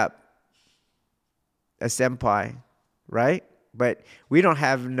showing up? A senpai, right? But we don't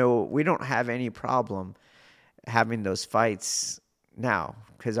have any problem having those fights now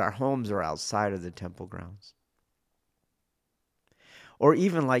because our homes are outside of the temple grounds. Or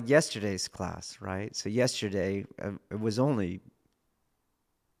even like yesterday's class, right? So yesterday, it was only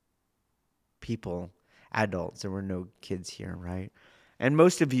people adults. There were no kids here, right? And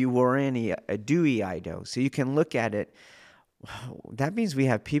most of you were in a Dewey Ido. So you can look at it. That means we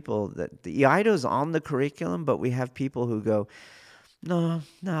have people that the Ido is on the curriculum, but we have people who go, no,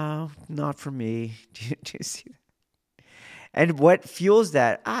 not for me. Do you see that? And what fuels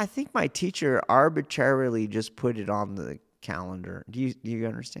that? I think my teacher arbitrarily just put it on the calendar. Do you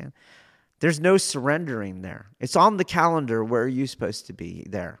understand? There's no surrendering there. It's on the calendar. Where are you supposed to be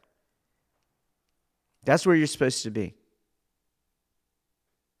there? That's where you're supposed to be.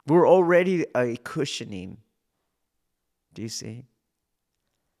 We're already a cushioning. Do you see?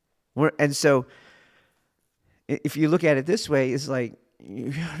 And so, if you look at it this way, it's like,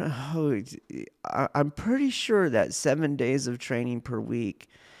 I'm pretty sure that 7 days of training per week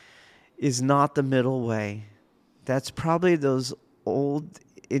is not the middle way. That's probably those old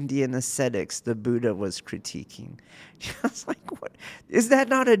Indian ascetics the Buddha was critiquing. Just like, what? Is that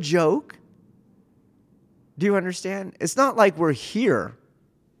not a joke? Do you understand? It's not like we're here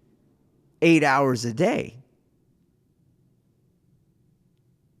 8 hours a day.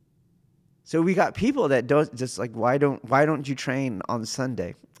 So we got people that don't just like, why don't you train on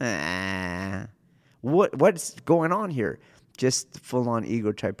Sunday? What's going on here? Just full on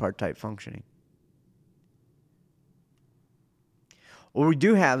ego tripartite functioning. Or we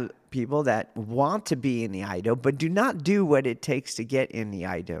do have people that want to be in the Ido, but do not do what it takes to get in the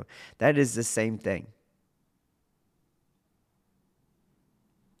Ido. That is the same thing.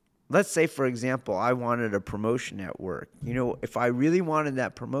 Let's say, for example, I wanted a promotion at work. If I really wanted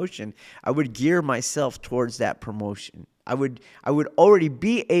that promotion, I would gear myself towards that promotion. I would already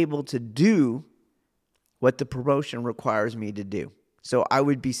be able to do what the promotion requires me to do. So I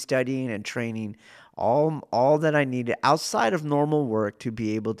would be studying and training all that I needed outside of normal work to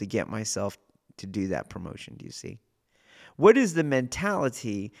be able to get myself to do that promotion. Do you see? What is the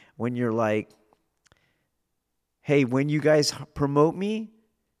mentality when you're like, hey, when you guys promote me,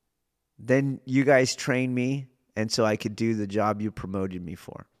 then you guys train me, and so I could do the job you promoted me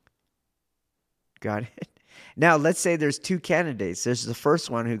for. Got it? Now, let's say there's two candidates. There's the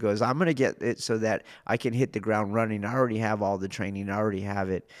first one who goes, I'm going to get it so that I can hit the ground running. I already have all the training. I already have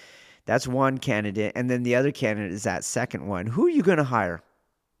it. That's one candidate. And then the other candidate is that second one. Who are you going to hire?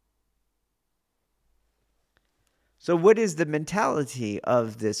 So what is the mentality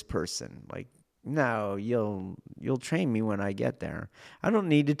of this person? Like, no, you'll train me when I get there. I don't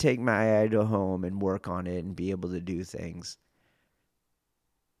need to take my Ido home and work on it and be able to do things.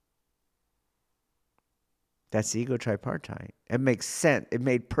 That's ego tripartite. It makes sense. It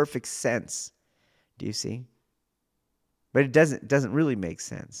made perfect sense. Do you see? But it doesn't really make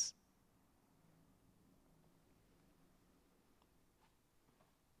sense.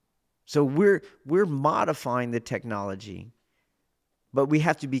 So we're modifying the technology. But we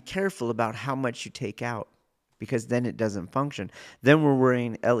have to be careful about how much you take out, because then it doesn't function. Then we're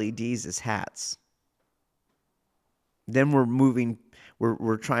wearing LEDs as hats. Then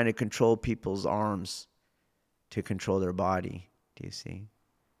we're trying to control people's arms to control their body. Do you see?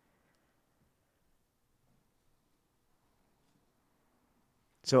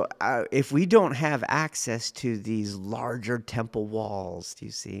 So if we don't have access to these larger temple walls, do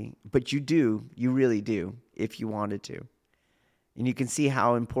you see? But you really do, if you wanted to. And you can see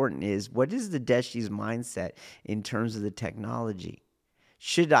how important it is. What is the Deshi's mindset in terms of the technology?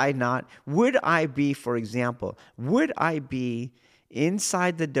 Would I be, for example, inside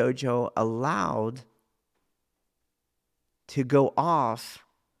the dojo allowed to go off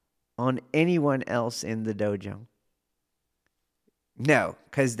on anyone else in the dojo? No,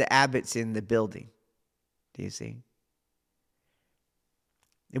 because the abbot's in the building. Do you see?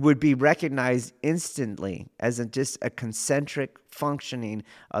 It would be recognized instantly as just a concentric functioning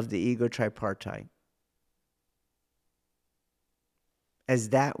of the ego tripartite, as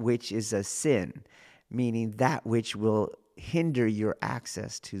that which is a sin, meaning that which will hinder your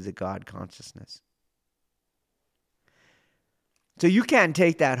access to the God consciousness. So you can't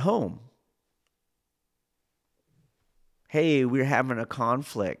take that home. Hey, we're having a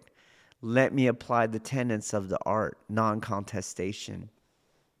conflict. Let me apply the tenets of the art, non-contestation.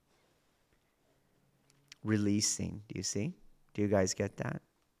 Releasing. Do you see? Do you guys get that?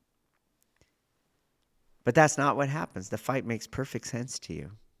 But that's not what happens. The fight makes perfect sense to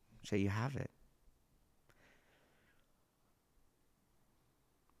you. So you have it.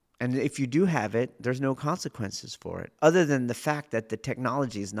 And if you do have it, there's no consequences for it, other than the fact that the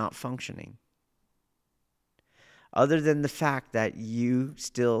technology is not functioning. Other than the fact that you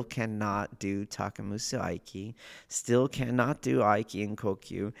still cannot do Takamusu Aiki, still cannot do Aiki and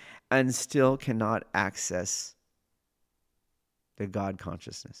Kokyu, and still cannot access the God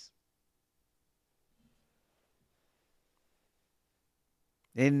consciousness.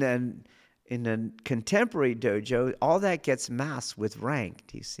 In a contemporary dojo, all that gets masked with rank.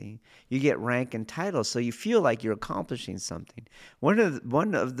 Do you see? You get rank and title, so you feel like you're accomplishing something. One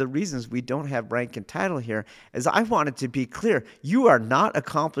of the reasons we don't have rank and title here is I want it to be clear: you are not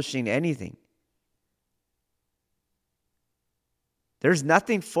accomplishing anything. There's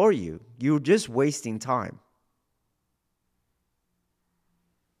nothing for you. You're just wasting time.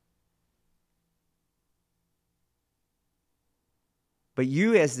 But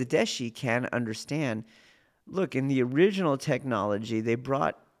you, as the Deshi, can understand, look, in the original technology, they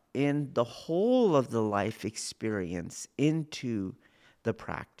brought in the whole of the life experience into the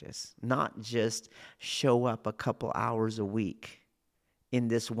practice, not just show up a couple hours a week in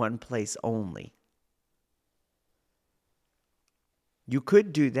this one place only. You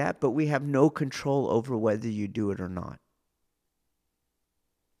could do that, but we have no control over whether you do it or not.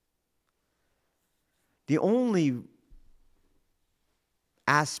 The only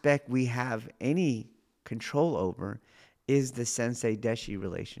aspect we have any control over is the sensei deshi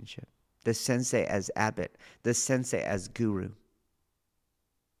relationship, the sensei as abbot, the sensei as guru,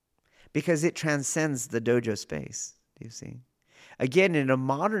 because it transcends the dojo space. Do you see? Again, in a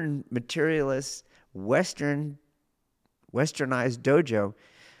modern materialist westernized dojo,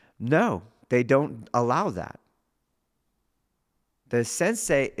 no, they don't allow that. The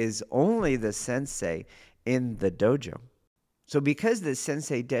sensei is only the sensei in the dojo. So because the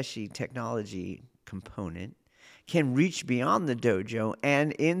sensei deshi technology component can reach beyond the dojo,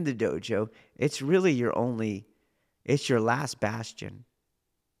 and in the dojo, it's really it's your last bastion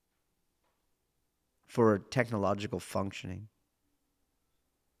for technological functioning.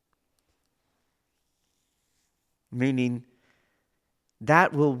 Meaning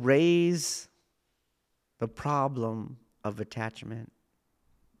that will raise the problem of attachment.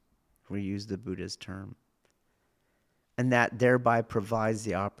 We use the Buddha's term. And that thereby provides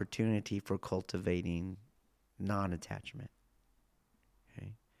the opportunity for cultivating non-attachment.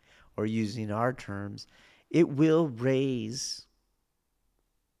 Okay? Or using our terms, it will raise,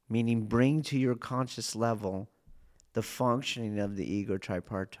 meaning bring to your conscious level the functioning of the ego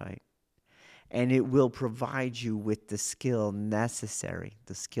tripartite. And it will provide you with the skill necessary,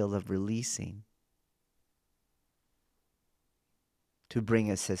 the skill of releasing, to bring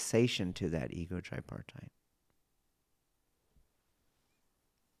a cessation to that ego tripartite.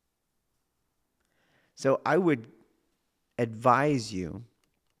 So I would advise you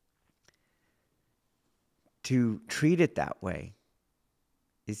to treat it that way.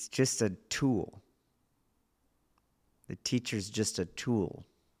 It's just a tool. The teacher's just a tool.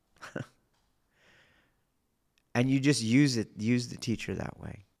 And you just use the teacher that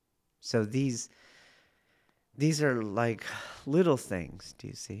way. So these are like little things, do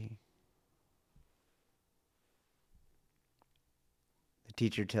you see? The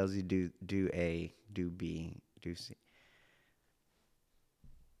teacher tells you do A, do B, do C.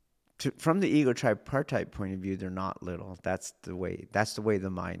 From the ego tripartite point of view, they're not little. That's the way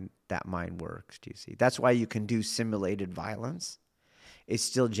that mind works, do you see? That's why you can do simulated violence. It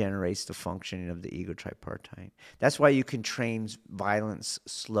still generates the functioning of the ego tripartite. That's why you can train violence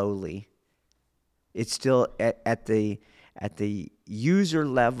slowly. It's still at the user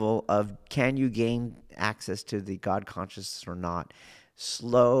level of, can you gain access to the God consciousness or not?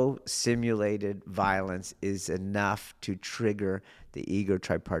 Slow, simulated violence is enough to trigger the ego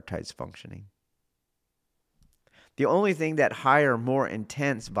tripartite's functioning. The only thing that higher, more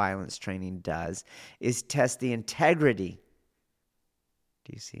intense violence training does is test the integrity,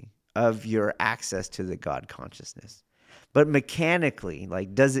 do you see, of your access to the God consciousness. But mechanically,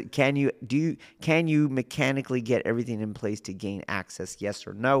 like, can you mechanically get everything in place to gain access? Yes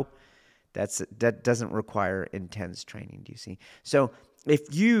or no? That doesn't require intense training. Do you see? So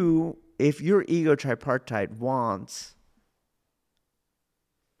if your ego tripartite wants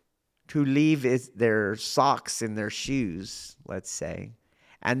to leave their socks in their shoes, let's say,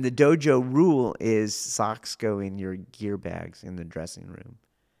 and the dojo rule is socks go in your gear bags in the dressing room,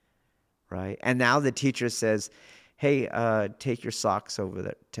 right? And now the teacher says, hey, take your socks over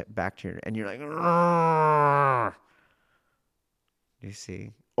there, back to your, and you're like, Rrr! You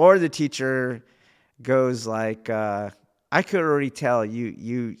see? Or the teacher goes like, I could already tell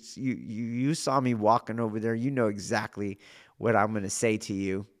you saw me walking over there. You know exactly what I'm going to say to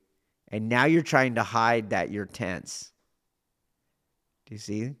you. And now you're trying to hide that you're tense. Do you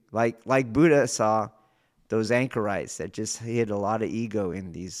see? Like Buddha saw those anchorites that just hid a lot of ego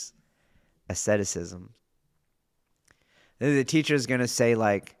in these asceticism. Then the teacher is going to say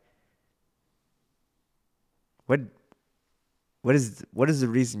like, what is the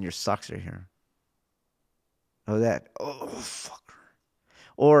reason your socks are here? Oh, fucker.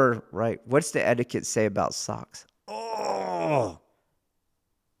 Or, right, what's the etiquette say about socks? Oh!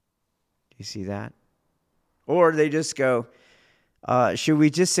 Do you see that? Or they just go, should we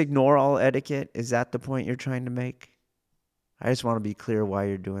just ignore all etiquette? Is that the point you're trying to make? I just want to be clear why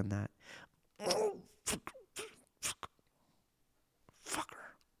you're doing that.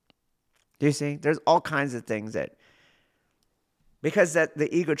 Fucker. Do you see? There's all kinds of things that, because that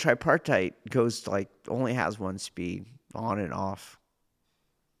the ego tripartite goes like, only has one speed, on and off.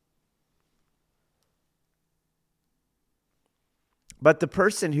 But the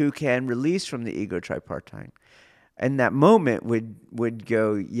person who can release from the ego tripartite, in that moment would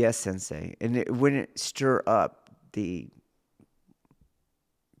go, yes, sensei. And it wouldn't stir up the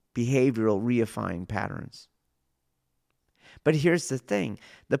behavioral reifying patterns. But here's the thing.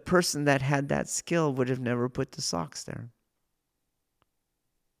 The person that had that skill would have never put the socks there.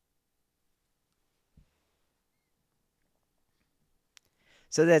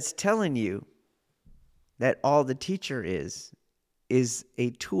 So that's telling you that all the teacher is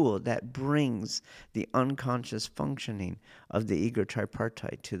a tool that brings the unconscious functioning of the ego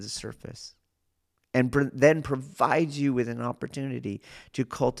tripartite to the surface, and then provides you with an opportunity to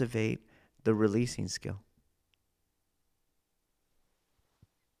cultivate the releasing skill.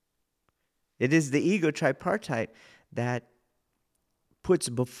 It is the ego tripartite that puts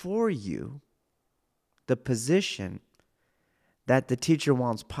before you the position that the teacher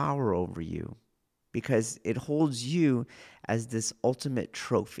wants power over you, because it holds you as this ultimate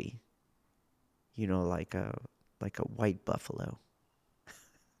trophy, like a white buffalo.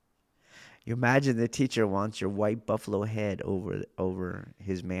 You imagine the teacher wants your white buffalo head over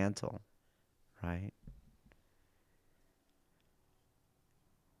his mantle, right?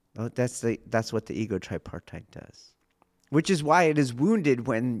 That's what the ego tripartite does. Which is why it is wounded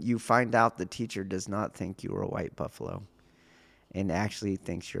when you find out the teacher does not think you are a white buffalo and actually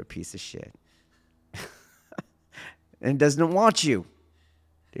thinks you're a piece of shit. And doesn't want you.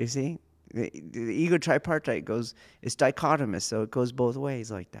 Do you see? The ego tripartite it's dichotomous, so it goes both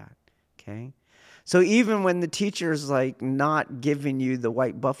ways like that. Okay? So even when the teacher's like not giving you the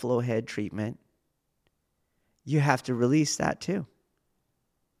white buffalo head treatment, you have to release that too.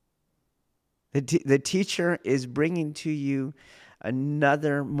 The teacher is bringing to you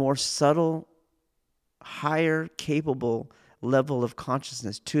another more subtle, higher capable level of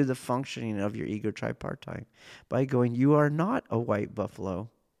consciousness to the functioning of your ego tripartite by going, you are not a white buffalo.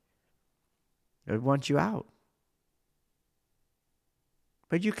 I want you out.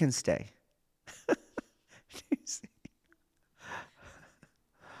 But you can stay.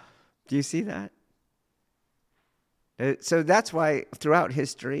 Do you see that? So that's why throughout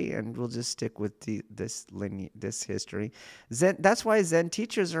history, and we'll just stick with this history, that's why Zen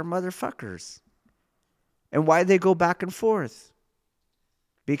teachers are motherfuckers. And why they go back and forth.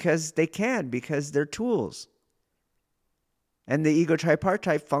 Because they're tools. And the ego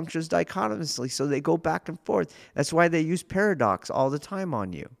tripartite functions dichotomously, so they go back and forth. That's why they use paradox all the time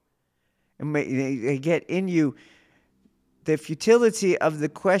on you. And they get in you the futility of the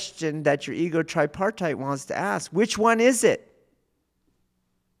question that your ego tripartite wants to ask. Which one is it?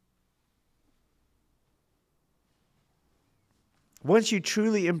 Once you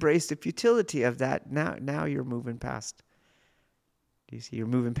truly embrace the futility of that, now you're moving past. Do you see? You're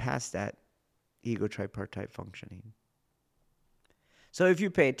moving past that ego tripartite functioning. So if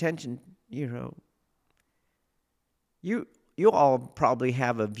you pay attention, you all probably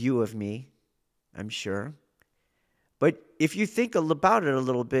have a view of me, I'm sure. But if you think about it a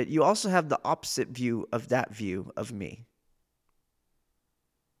little bit, you also have the opposite view of that view of me.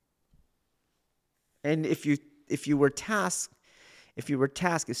 And if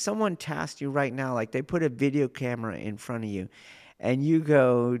someone tasked you right now, like they put a video camera in front of you, and you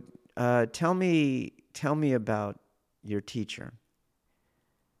go, tell me about your teacher.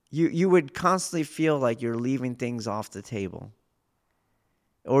 You would constantly feel like you're leaving things off the table.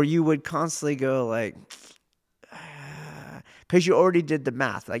 Or you would constantly go like, because you already did the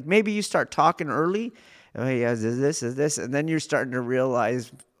math. Like maybe you start talking early, oh yeah, this is this, and then you're starting to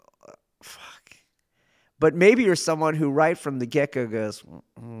realize, fuck. But maybe you're someone who right from the get-go goes,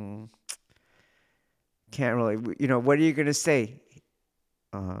 can't really, what are you going to say?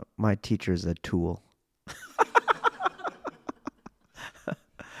 My teacher's a tool.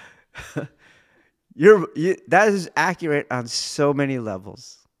 That is accurate on so many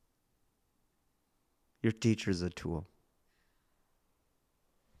levels. Your teacher's a tool.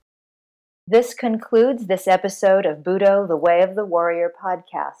 This concludes this episode of Budo, the Way of the Warrior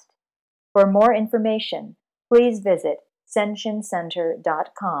podcast. For more information, please visit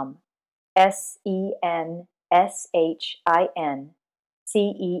senshincenter.com, SENSHIN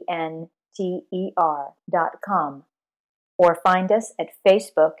CENTER.com, or find us at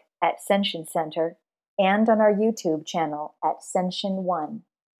Facebook at Senshin Center and on our YouTube channel at Senshin1.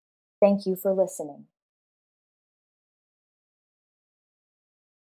 Thank you for listening.